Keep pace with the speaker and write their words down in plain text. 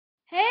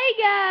Hey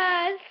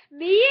guys,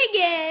 me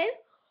again.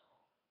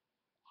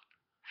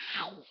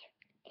 Hi,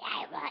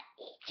 I want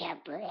you to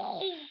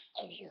play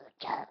if you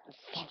don't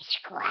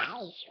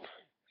subscribe.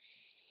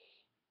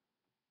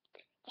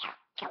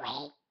 Don't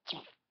wait to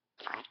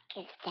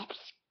fucking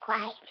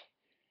subscribe.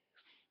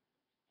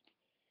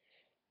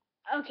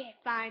 Okay,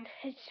 fine,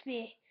 it's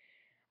me.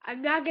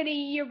 I'm not gonna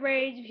eat your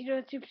brains if you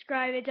don't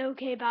subscribe. It's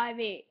okay by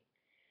me.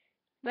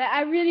 But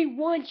I really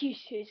want you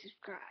to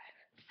subscribe.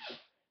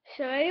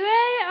 So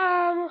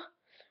anyway,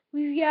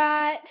 we've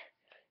got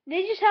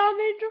Ninja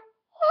Salamander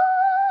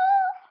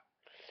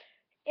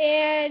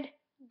and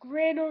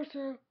Grand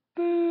Orso.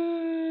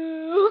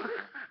 Boo!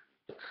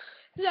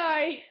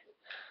 Sorry.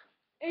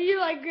 If you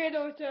like Grand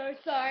Orso,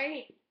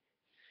 sorry.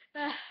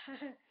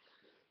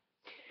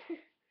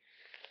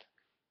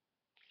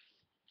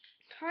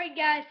 Alright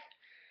guys,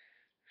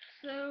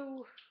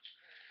 so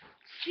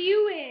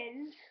Sue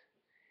wins,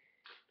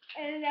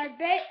 and I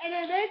bet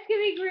it's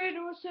gonna be Grand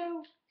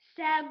Orso,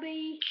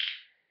 sadly,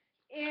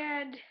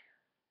 and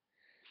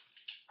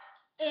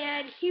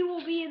he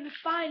will be in the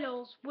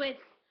finals with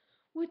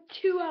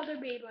two other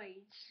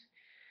Beyblades,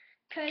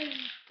 cause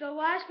the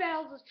last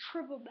battle is a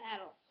triple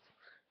battle.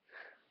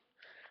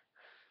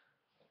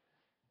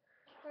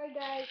 Alright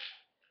guys.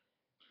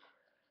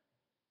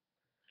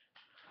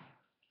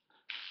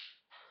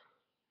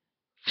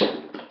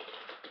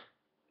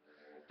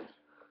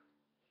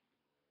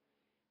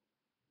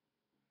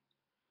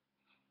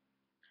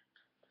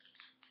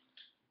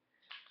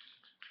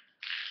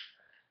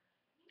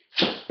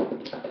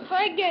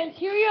 Alright guys,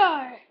 here we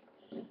are.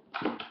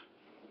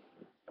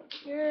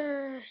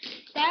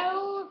 That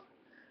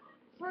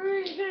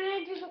we're gonna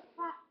enter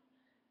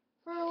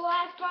for the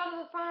last part of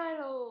the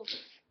finals.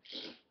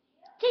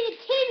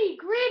 Timmy,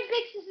 Grand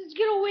Vixus is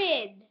gonna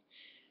win.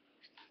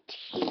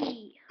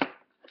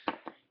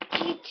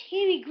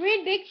 Timmy,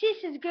 Grand Vixus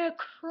is gonna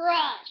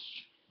crush.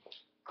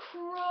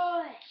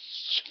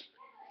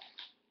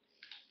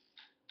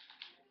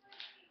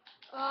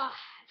 Ah,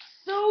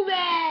 so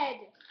mad.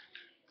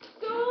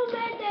 So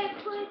mad that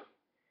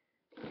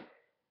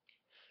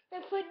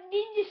put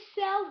Ninja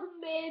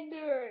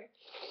Salamander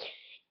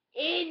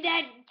in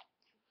that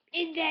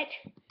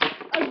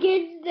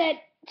against that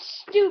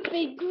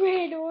stupid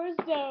Grand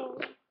Orso.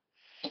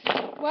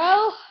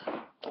 Well,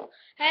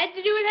 I had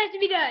to do what has to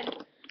be done.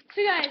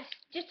 So guys,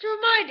 just a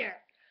reminder,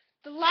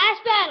 the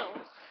last battle,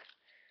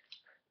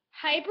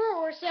 Hyper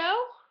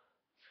Orso,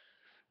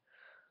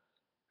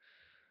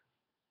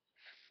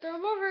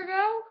 Thermal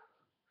Virgo,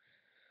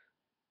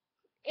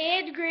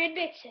 and Grand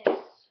Vixus.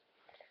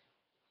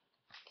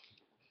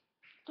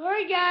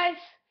 Alright guys.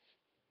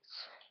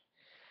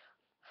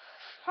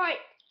 Alright.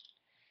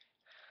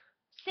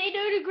 Say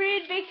no to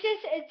Grand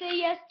Vixus and say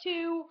yes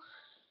to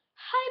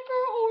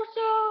Hyper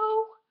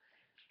Orso.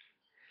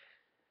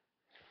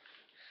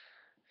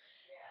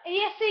 And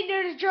yes, say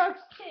no to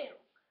drugs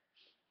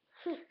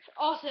too.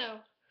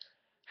 Also.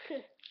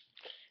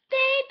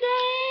 Beyblade!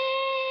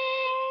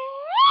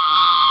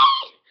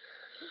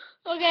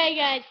 Okay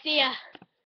guys, see ya.